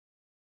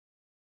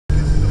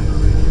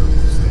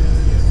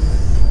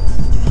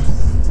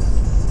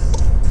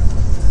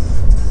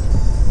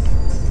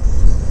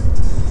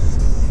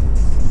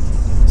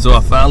So I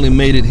finally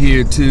made it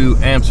here to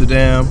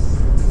Amsterdam,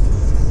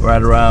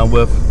 right around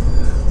with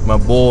my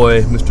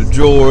boy, Mr.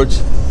 George.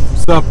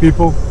 What's up,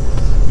 people?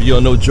 If you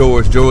don't know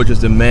George, George is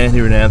the man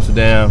here in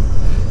Amsterdam.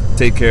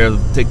 Take care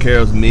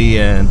of me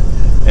and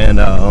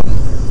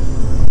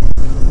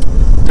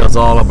does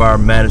all of our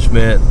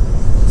management,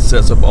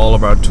 sets up all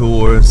of our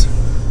tours.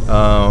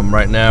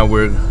 Right now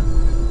we're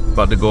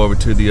about to go over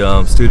to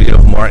the studio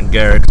of Martin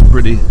Garrix.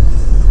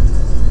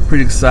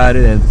 Pretty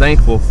excited and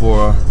thankful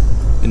for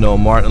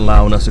Martin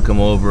allowing us to come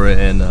over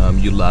and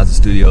utilize the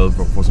studio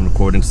for some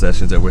recording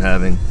sessions that we're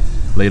having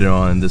later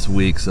on this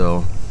week.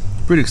 So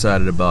pretty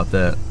excited about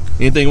that.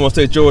 Anything you want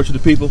to say, George, to the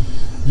people?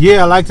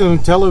 Yeah, I like to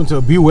tell them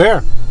to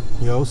beware.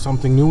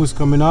 Something new is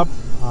coming up.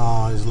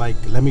 It's like,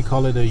 let me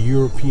call it a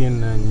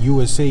European and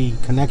USA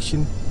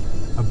connection.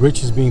 A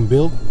bridge is being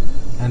built,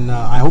 and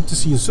I hope to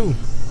see you soon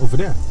over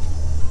there.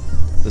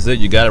 That's it.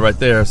 You got it right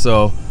there.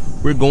 So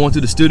we're going to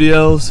the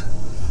studios.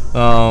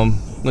 I'm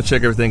gonna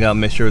check everything out,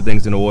 make sure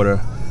everything's in order.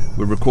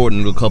 We're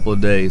recording in a couple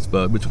of days,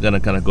 but we're gonna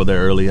kind of go there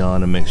early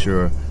on and make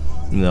sure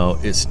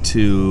it's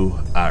to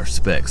our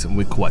specs, and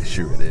we're quite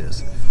sure it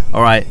is.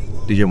 All right,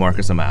 DJ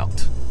Marcus, I'm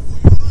out.